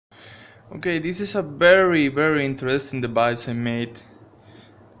Okay, this is a very interesting device I made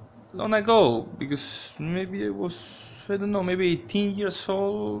long ago, because maybe I don't know, maybe 18 years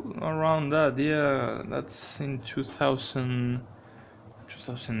old, around that. Yeah, that's in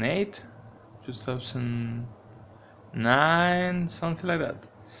 2008, 2009, something like that.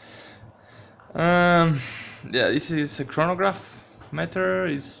 Um, yeah, this is a chronograph meter.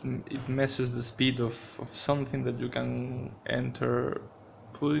 It measures the speed of something that you can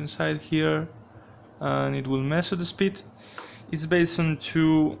put inside here, and it will measure the speed. It's based on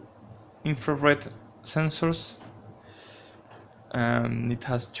two infrared sensors. It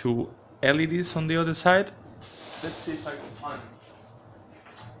has two LEDs on the other side. Let's see if I can find.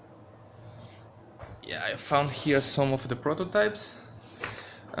 Yeah, I found here some of the prototypes.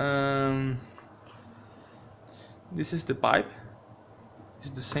 This is the pipe. It's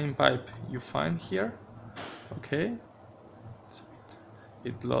the same pipe you find here. Okay.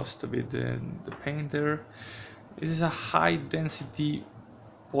 It lost a bit the paint there. This is a high density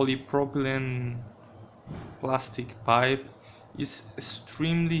polypropylene plastic pipe. It's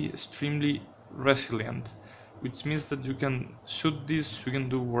extremely resilient, which means that you can shoot this, you can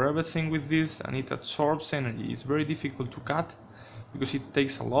do everything with this, and it absorbs energy. It's very difficult to cut because it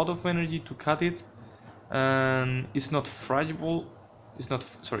takes a lot of energy to cut it, and it's not fragile. It's not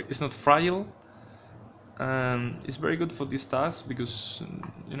fragile. It's very good for this task because,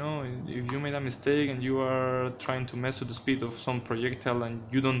 you know, if you made a mistake and you are trying to measure the speed of some projectile and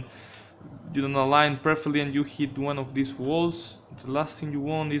you don't align perfectly and you hit one of these walls, the last thing you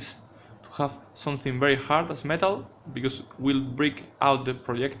want is to have something very hard as metal, because it will break out the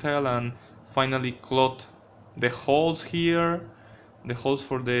projectile and finally clot the holes here, the holes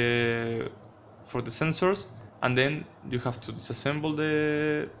for the sensors, and then you have to disassemble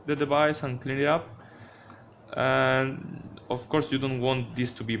the device and clean it up. And of course you don't want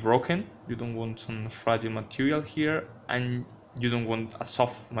this to be broken, you don't want some fragile material here, and you don't want a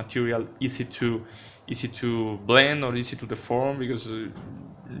soft material easy to blend or easy to deform, because you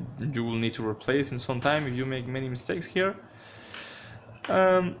will need to replace in some time if you make many mistakes here.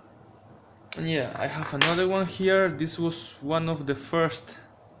 Yeah, I have another one here. This was one of the first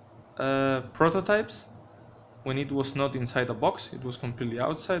prototypes when it was not inside a box, it was completely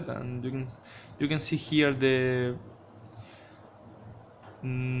outside, and you can see here these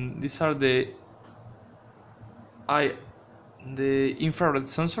are the infrared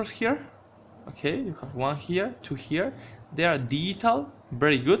sensors here. Okay, you have one here, two here. They are digital,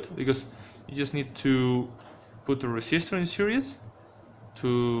 very good, because you just need to put a resistor in series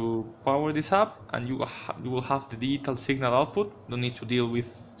to power this up, and you will have the digital signal output. Don't need to deal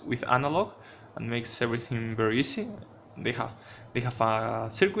with analog, and makes everything very easy. They have a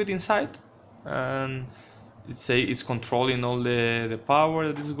circuit inside, and it's controlling all the power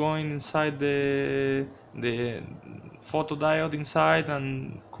that is going inside the photodiode inside,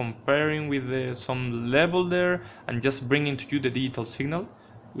 and comparing with some level there, and just bringing to you the digital signal,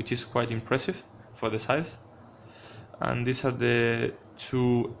 which is quite impressive for the size. And these are the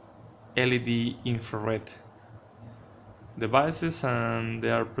two LED infrared devices, and they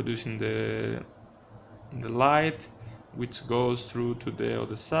are producing the light, which goes through to the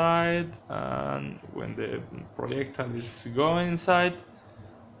other side, and when the projectile is going inside,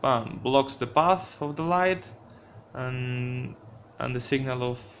 bam, blocks the path of the light, and the signal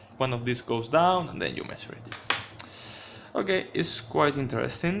of one of these goes down, and then you measure it. Okay, it's quite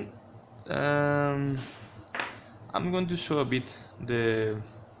interesting. I'm going to show a bit the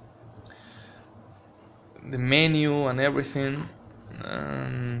menu and everything.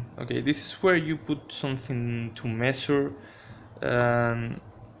 Okay, this is where you put something to measure.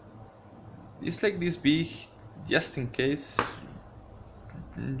 It's like this big, just in case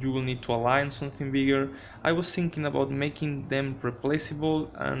you will need to align something bigger. I was thinking about making them replaceable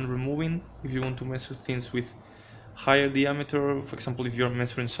and removing if you want to measure things with higher diameter. For example, if you're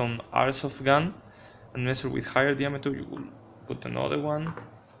measuring some airsoft gun and measure with higher diameter, you will put another one,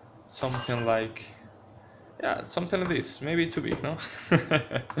 something like, yeah, something like this. Maybe too big, no?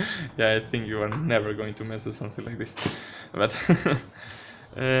 Yeah, I think you are never going to measure something like this, but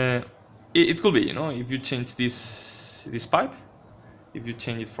it could be, you know, if you change this pipe, if you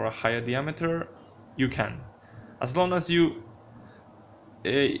change it for a higher diameter, you can, as long as you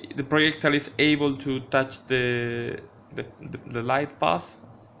the projectile is able to touch the light path,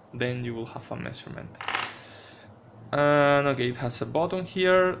 then you will have a measurement. And okay, it has a button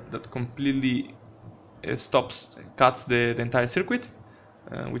here that completely cuts the entire circuit,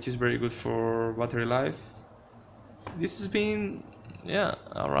 which is very good for battery life. This has been, yeah,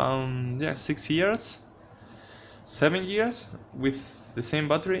 around 6 years, 7 years with the same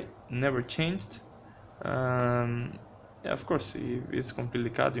battery, never changed. Yeah, of course, if it's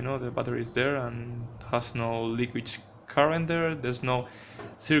completely cut, you know, the battery is there and has no leakage current there. There's no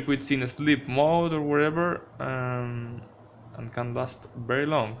circuits in sleep mode or whatever, and can last very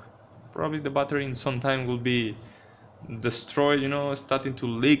long. Probably the battery in some time will be destroyed, you know, starting to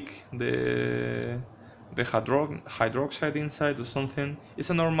leak the hydroxide inside or something. It's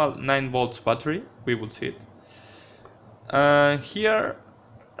a normal 9 volts battery, we will see it. Here,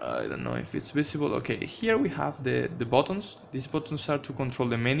 I don't know if it's visible. Okay, here we have the buttons. These buttons are to control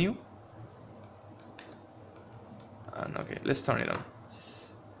the menu. And okay, let's turn it on.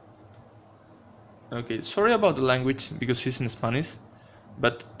 Okay, sorry about the language because it's in Spanish,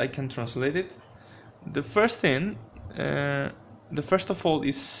 but I can translate it. The first thing, the first of all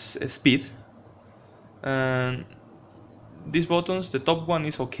is speed. And these buttons, the top one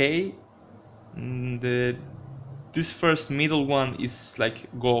is okay. This first middle one is like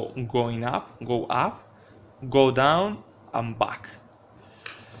go up, go down, and back.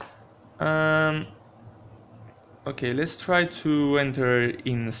 Okay, let's try to enter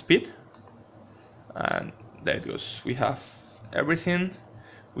in speed. And there it goes. We have everything.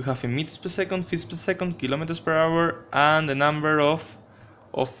 We have in meters per second, feet per second, kilometers per hour, and the number of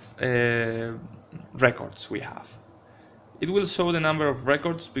records we have. It will show the number of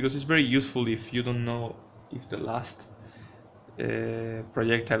records because it's very useful if you don't know if the last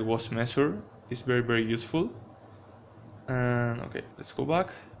projectile was measured. It's very, very useful. And okay, let's go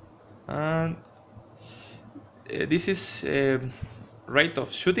back. And this is rate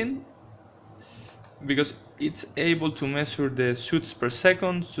of shooting, because it's able to measure the shoots per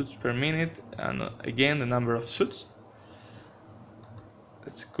second, shoots per minute, and again the number of shoots.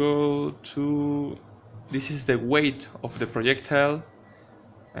 Let's go to, this is the weight of the projectile,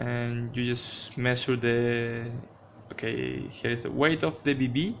 and you just measure the, okay, here is the weight of the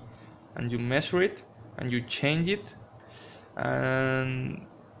BB, and you measure it and you change it, and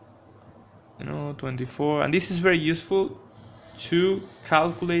you know, 24, and this is very useful to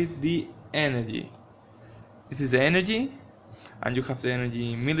calculate the energy. This is the energy, and you have the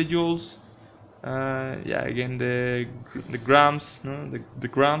energy in millijoules. Yeah, again the grams, no? the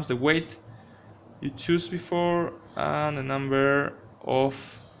grams, the weight you choose before, and the number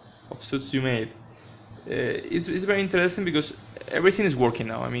of shoots you made. It's very interesting because everything is working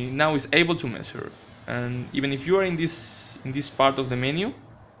now. I mean, now it's able to measure, and even if you are in this part of the menu,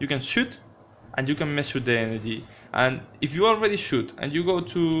 you can shoot and you can measure the energy. And if you already shoot and you go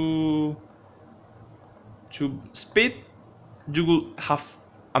to speed, you will have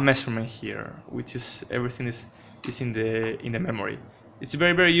a measurement here, which is everything is in the memory. It's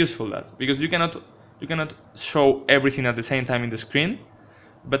very, very useful, that, because you cannot show everything at the same time in the screen.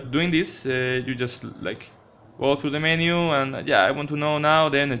 But doing this, you just like go through the menu and yeah, I want to know now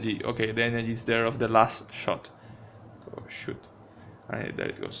the energy. Okay, the energy is there of the last shot. Oh, shoot. There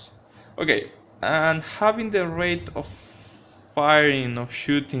it goes. Okay, and having the rate of firing, of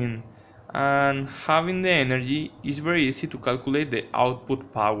shooting, and having the energy, is very easy to calculate the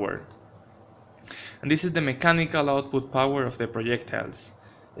output power. And this is the mechanical output power of the projectiles.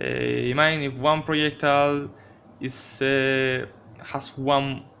 Imagine if one projectile is has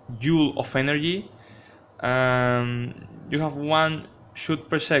 1 joule of energy, you have 1 shoot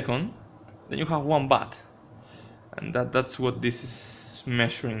per second, then you have 1 watt, and that's what this is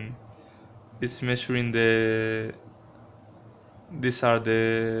measuring. It's measuring the, these are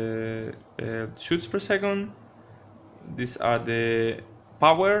the shoots per second, these are the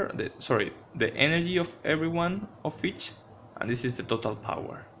power, the energy of every one of each, and this is the total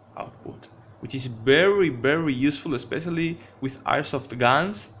power output, which is very, very useful, especially with airsoft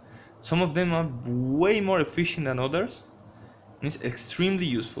guns. Some of them are way more efficient than others, and it's extremely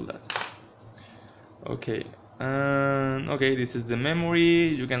useful, that. Okay, okay, this is the memory.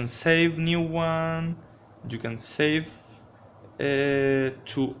 You can save new one, you can save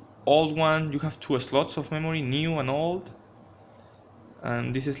to old one. You have 2 slots of memory, new and old,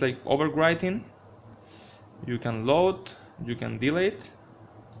 and this is like overwriting. You can load, you can delete,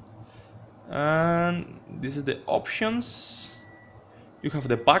 and this is the options. You have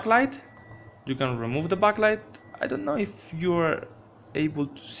the backlight, you can remove the backlight. I don't know if you're able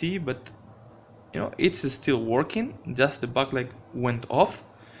to see, but you know, it's still working, just the backlight went off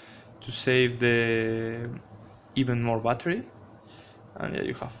to save the even more battery. And yeah,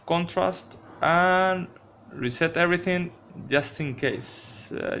 you have contrast and reset everything just in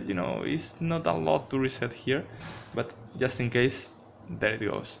case. You know, it's not a lot to reset here, but just in case, there it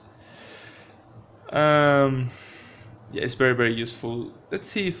goes. Yeah, it's very, very useful. Let's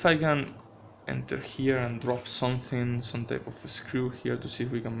see if I can enter here and drop something, some type of a screw here to see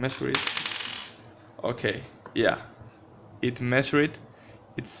if we can measure it. Okay, yeah, it measured it.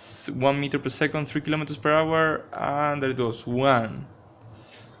 It's 1 meter per second, 3 kilometers per hour, and there it goes, 1.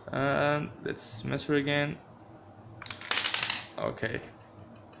 And let's measure again. Okay.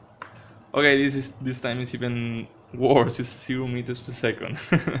 Okay, this time is even worse. It's 0 meters per second.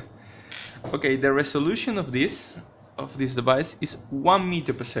 Okay, the resolution of this device is 1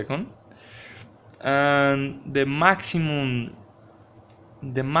 meter per second, and the maximum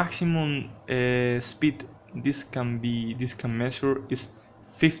speed this can measure is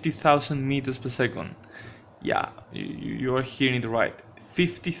 50,000 meters per second. Yeah, you are hearing it right.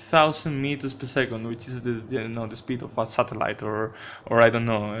 50,000 meters per second, which is the speed of a satellite or I don't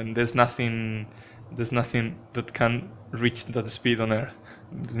know. And there's nothing that can reach that speed on Earth.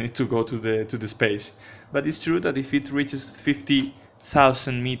 You need to go to the space. But it's true that if it reaches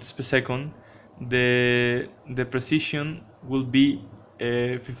 50,000 meters per second, the precision will be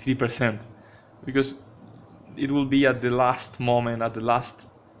 50%, because it will be at the last moment, at the last.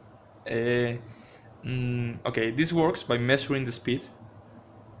 Okay, this works by measuring the speed.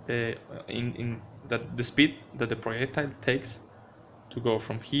 In that the speed that the projectile takes to go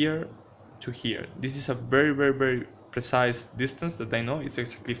from here to here. This is a very, very, very precise distance that I know. It's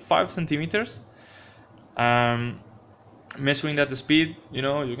exactly 5 centimeters. Measuring that speed, you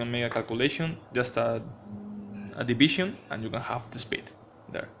know, you can make a calculation, just a division, and you can have the speed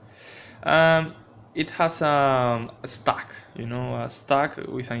there. It has a stack, you know, a stack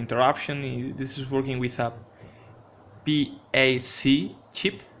with an interruption. This is working with a PAC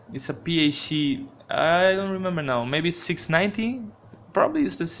chip. It's a PAC, I don't remember now, maybe 690, probably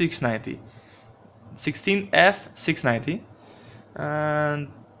it's the 690, 16F690, and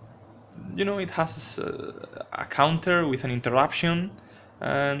you know, it has a counter with an interruption,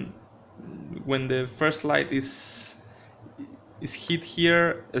 and when the first light is hit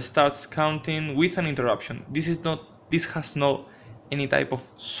here, it starts counting with an interruption. This has no any type of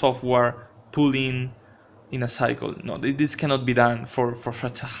software pulling in a cycle. No, this cannot be done for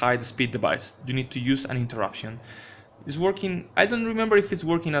such a high speed device. You need to use an interruption. It's working, I don't remember if it's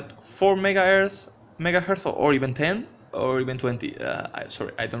working at 4 megahertz or even 10 or even 20.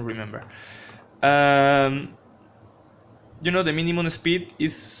 Sorry, I don't remember. You know, the minimum speed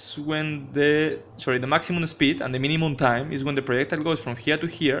is when the maximum speed and the minimum time is when the projectile goes from here to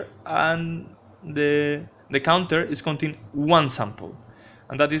here, and the counter is counting 1 sample,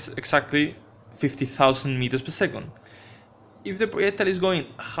 and that is exactly 50,000 meters per second. If the projectile is going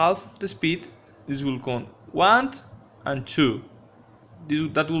half of the speed, this will count 1 and 2.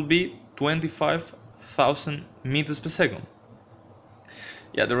 That will be 25,000 meters per second.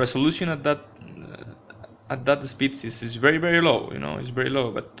 Yeah, the resolution at that speed is very, very low. You know, it's very low.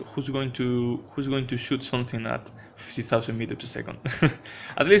 But who's going to shoot something at 50,000 meters per second?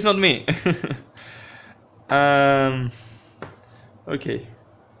 At least not me.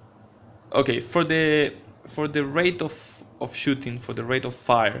 Okay, for the rate of shooting, for the rate of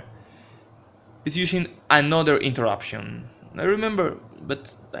fire, it's using another interruption. I remember,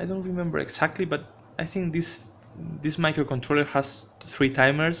 but I don't remember exactly, but I think this microcontroller has 3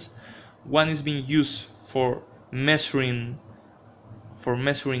 timers. One is being used for measuring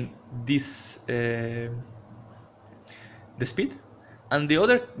this the speed, and the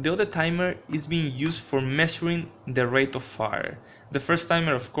other timer is being used for measuring the rate of fire. The first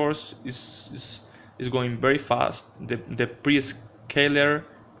timer, of course, is going very fast. The pre-scaler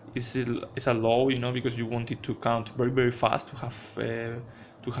is a low, you know, because you want it to count very, very fast to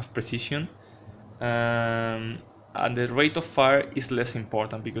have precision. And the rate of fire is less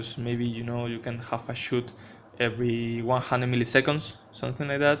important, because maybe, you know, you can have a shoot every 100 milliseconds, something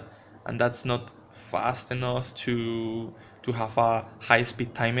like that, and that's not fast enough to have a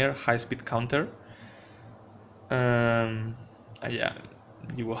high-speed timer, high-speed counter. Yeah,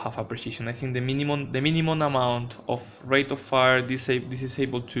 you will have a precision. I think the minimum amount of rate of fire this is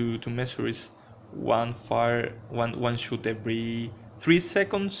able to measure is one shoot every 3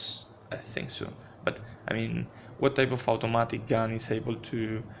 seconds. I think so. But I mean, what type of automatic gun is able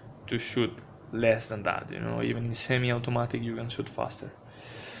to shoot less than that? You know, even in semi-automatic you can shoot faster.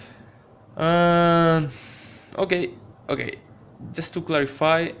 Okay. Just to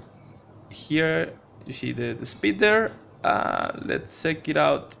clarify, here you see the speed there. Let's check it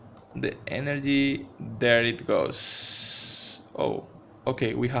out. The energy, there it goes. Oh,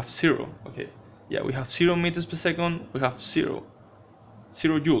 okay, we have 0. Okay, yeah, we have 0 meters per second. We have 0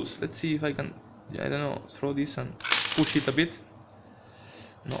 joules. Let's see if I can, I don't know, throw this and push it a bit.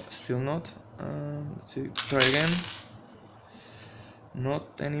 No, still not. Let's see, try again.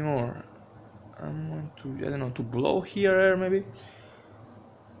 Not anymore. I'm going to, I don't know, to blow here air maybe.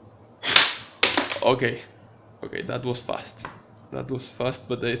 Okay, that was fast. That was fast,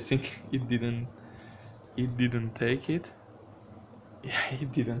 but I think it didn't take it. Yeah,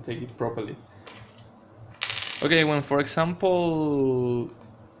 it didn't take it properly. Okay, when for example,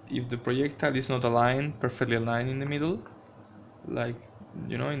 if the projectile is not aligned, perfectly aligned in the middle, like,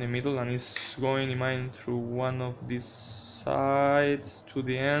 you know, in the middle, and it's going, imagine, through one of these sides to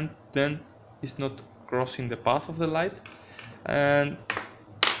the end, then it's not crossing the path of the light, and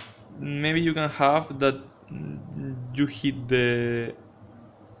maybe you can have that you hit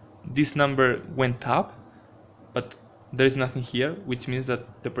this number went up, but there is nothing here, which means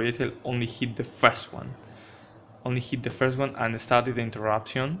that the projectile only hit the first one, and started the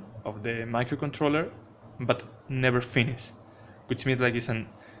interruption of the microcontroller, but never finished, which means like it's a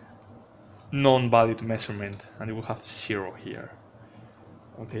non-valid measurement, and it will have 0 here.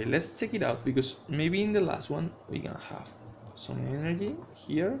 Okay, let's check it out, because maybe in the last one we can have some energy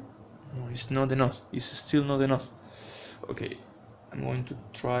here. No, it's not enough. It's still not enough. Okay, I'm going to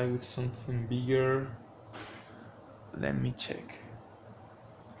try with something bigger. Let me check.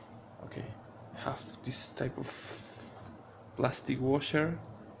 Okay, I have this type of plastic washer.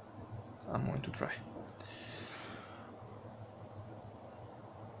 I'm going to try.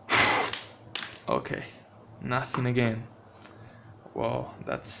 Okay, nothing again. Wow,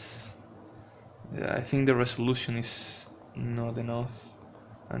 that's... yeah, I think the resolution is not enough,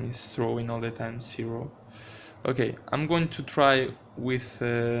 and it's throwing all the time 0. Okay, I'm going to try with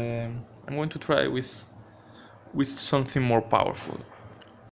with something more powerful.